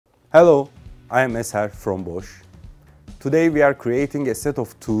Hello, I am Eser from Bosch. Today we are creating a set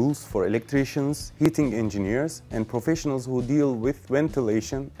of tools for electricians, heating engineers and professionals who deal with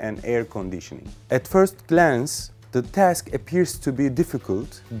ventilation and air conditioning. At first glance, the task appears to be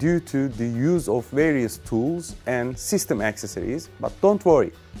difficult due to the use of various tools and system accessories, but don't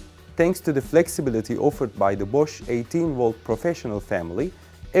worry. Thanks to the flexibility offered by the Bosch 18-volt Professional family,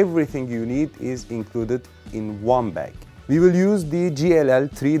 everything you need is included in one bag. We will use the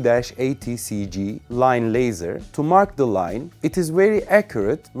GLL3-80CG line laser to mark the line. It is very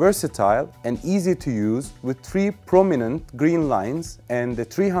accurate, versatile and easy to use with 3 prominent green lines and a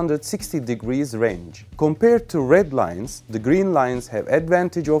 360 degrees range. Compared to red lines, the green lines have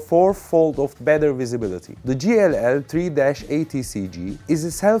advantage of 4-fold of better visibility. The GLL3-80CG is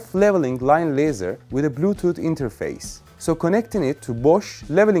a self-leveling line laser with a Bluetooth interface. So connecting it to Bosch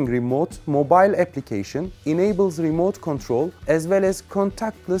Leveling Remote mobile application enables remote control as well as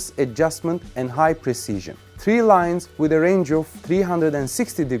contactless adjustment and high precision. 3 lines with a range of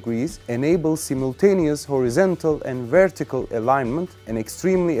 360 degrees enable simultaneous horizontal and vertical alignment and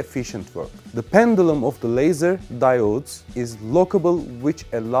extremely efficient work. The pendulum of the laser diodes is lockable, which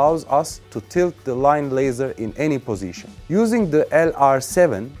allows us to tilt the line laser in any position. Using the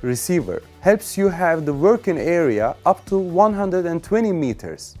LR7 receiver helps you have the working area up to 120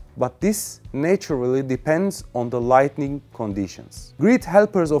 meters. But this naturally depends on the lighting conditions. Great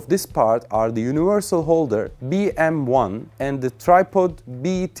helpers of this part are the universal holder BM1 and the tripod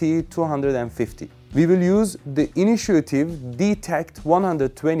BT250. We will use the initiative D-Tect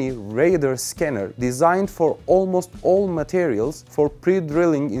 120 radar scanner designed for almost all materials for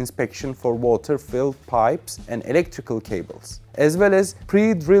pre-drilling inspection for water-filled pipes and electrical cables, as well as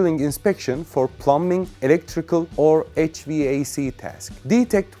pre-drilling inspection for plumbing, electrical or HVAC tasks.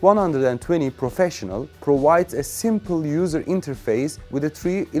 D-Tect 120 Professional provides a simple user interface with the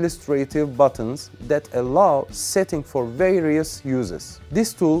 3 illustrative buttons that allow setting for various uses.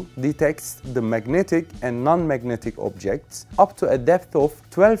 This tool detects the magnetic and non-magnetic objects up to a depth of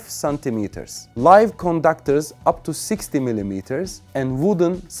 12 centimeters, live conductors up to 60 millimeters, and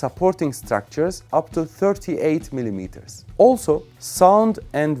wooden supporting structures up to 38 millimeters. Also, sound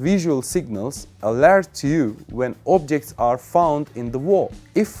and visual signals alert you when objects are found in the wall.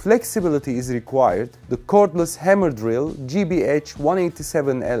 If flexibility is required, the cordless hammer drill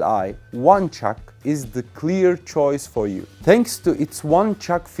GBH187Li one-chuck is the clear choice for you. Thanks to its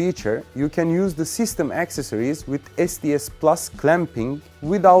one-chuck feature, you can use the system accessories with SDS Plus clamping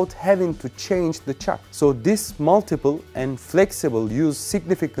without having to change the chuck. So this multiple and flexible use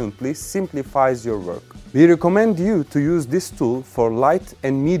significantly simplifies your work. We recommend you to use this tool for light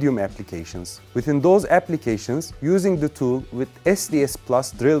and medium applications. Within those applications, using the tool with SDS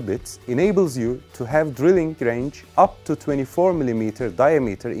Plus drill bits enables you to have drilling range up to 24 mm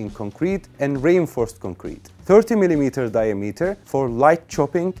diameter in concrete and reinforced concrete, 30 mm diameter for light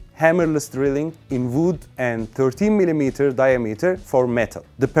chopping, hammerless drilling in wood, and 13 mm diameter for metal.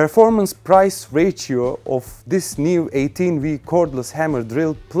 The performance-price ratio of this new 18V cordless hammer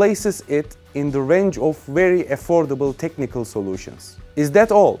drill places it in the range of very affordable technical solutions. Is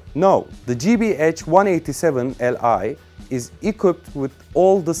that all? No. The GBH187Li is equipped with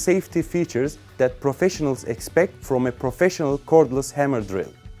all the safety features that professionals expect from a professional cordless hammer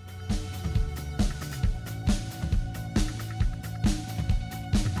drill.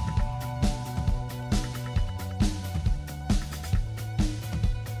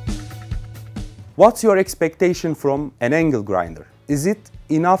 What's your expectation from an angle grinder? Is it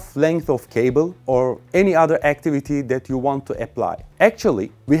enough length of cable or any other activity that you want to apply?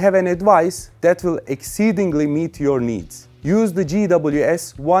 Actually, we have an advice that will exceedingly meet your needs. Use the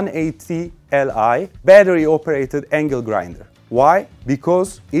GWS180Li battery-operated angle grinder. Why?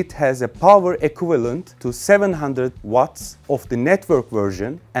 Because it has a power equivalent to 700 watts of the network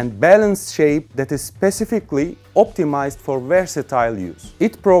version and balanced shape that is specifically optimized for versatile use.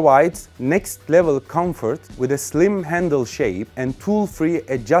 It provides next-level comfort with a slim handle shape and tool-free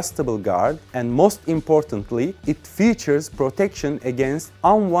adjustable guard, and most importantly, it features protection against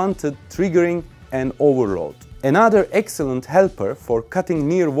unwanted triggering and overload. Another excellent helper for cutting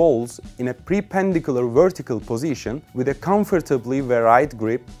near walls in a perpendicular vertical position with a comfortably varied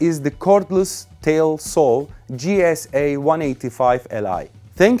grip is the cordless tail saw GSA185Li.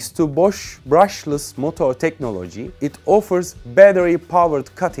 Thanks to Bosch brushless motor technology, it offers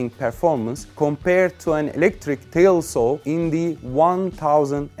battery-powered cutting performance compared to an electric tail saw in the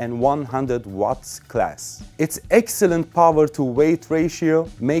 1100 watts class. Its excellent power-to-weight ratio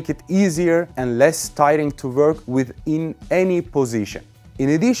make it easier and less tiring to work with in any position. In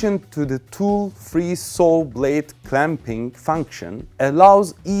addition to the tool-free saw blade clamping function,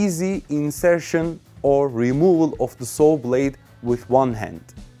 allows easy insertion or removal of the saw blade with one hand.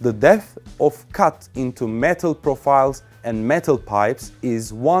 The depth of cut into metal profiles and metal pipes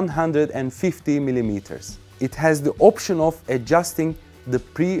is 150 mm. It has the option of adjusting the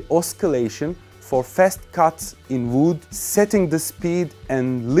pre-oscillation for fast cuts in wood. Setting the speed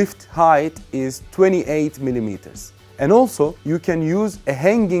and lift height is 28 mm. And also, you can use a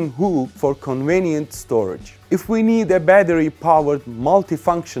hanging hook for convenient storage. If we need a battery-powered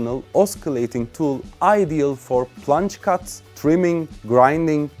multifunctional oscillating tool ideal for plunge cuts, trimming,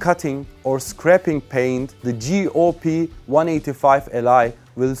 grinding, cutting, or scraping paint, the GOP 185 Li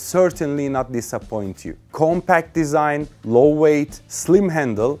will certainly not disappoint you. Compact design, low weight, slim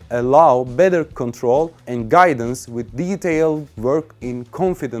handle allow better control and guidance with detailed work in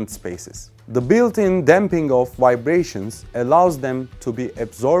confident spaces. The built-in damping of vibrations allows them to be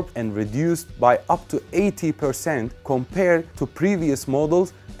absorbed and reduced by up to 80% compared to previous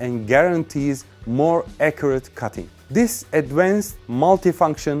models and guarantees more accurate cutting. This advanced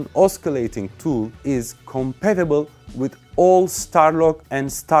multifunction oscillating tool is compatible with all Starlock and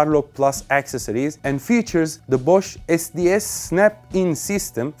Starlock Plus accessories and features the Bosch SDS snap-in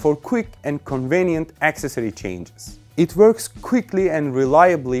system for quick and convenient accessory changes. It works quickly and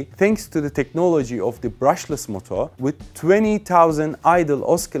reliably thanks to the technology of the brushless motor with 20,000 idle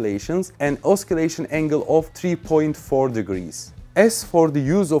oscillations and oscillation angle of 3.4 degrees. As for the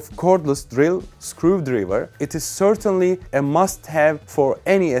use of cordless drill screwdriver, it is certainly a must-have for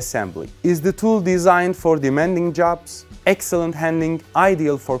any assembly. Is the tool designed for demanding jobs? Excellent handling,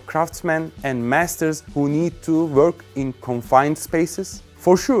 ideal for craftsmen and masters who need to work in confined spaces?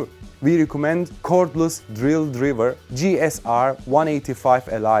 For sure, we recommend cordless drill driver GSR 185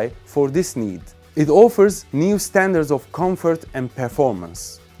 Li for this need. It offers new standards of comfort and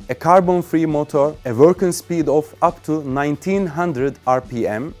performance. A carbon-free motor, a working speed of up to 1900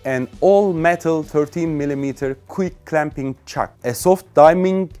 RPM, and all-metal 13 mm quick clamping chuck, a soft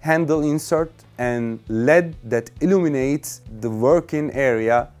diamond handle insert, and LED that illuminates the working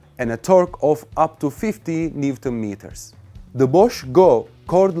area, and a torque of up to 50 Nm. The Bosch Go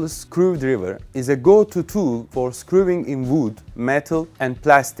cordless screwdriver is a go-to tool for screwing in wood, metal and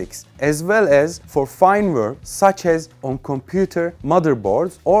plastics, as well as for fine work such as on computer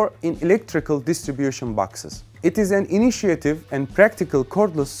motherboards or in electrical distribution boxes. It is an initiative and practical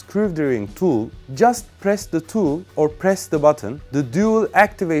cordless screwdriving tool. Just press the tool or press the button. The dual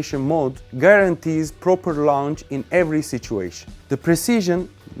activation mode guarantees proper launch in every situation. The precision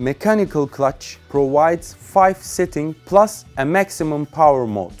mechanical clutch provides 5 settings plus a maximum power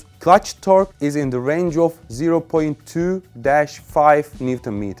mode. Clutch torque is in the range of 0.2-5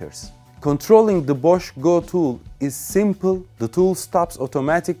 Nm. Controlling the Bosch Go tool is simple. The tool stops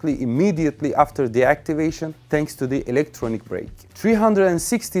automatically immediately after deactivation thanks to the electronic brake.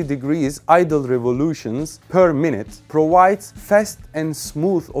 360 degrees idle revolutions per minute provides fast and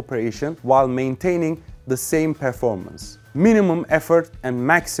smooth operation while maintaining the same performance. Minimum effort and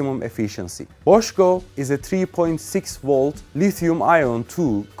maximum efficiency. Bosch Go is a 3.6 volt lithium-ion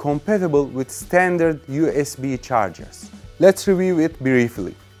tool compatible with standard USB chargers. Let's review it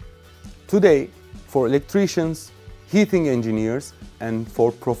briefly. Today, for electricians, heating engineers, and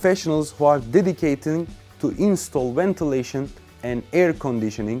for professionals who are dedicated to install ventilation and air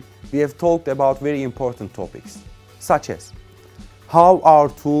conditioning, we have talked about very important topics, such as how our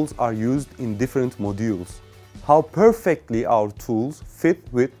tools are used in different modules, how perfectly our tools fit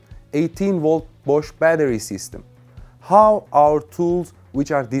with 18-volt Bosch battery system, how our tools,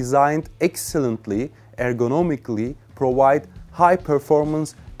 which are designed excellently ergonomically, provide high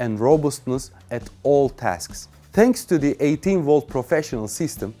performance and robustness at all tasks. Thanks to the 18-volt Professional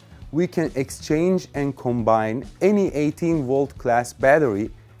system, we can exchange and combine any 18-volt class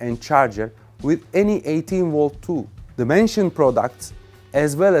battery and charger with any 18-volt tool. The mentioned products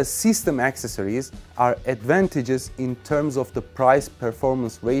as well as system accessories are advantageous in terms of the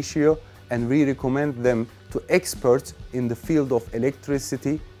price-performance ratio, and we recommend them to experts in the field of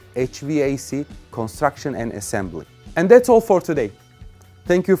electricity, HVAC, construction and assembly. And that's all for today.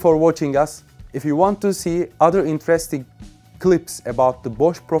 Thank you for watching us. If you want to see other interesting clips about the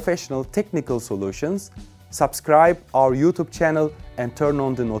Bosch Professional technical solutions, subscribe our YouTube channel and turn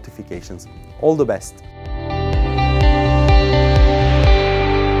on the notifications. All the best!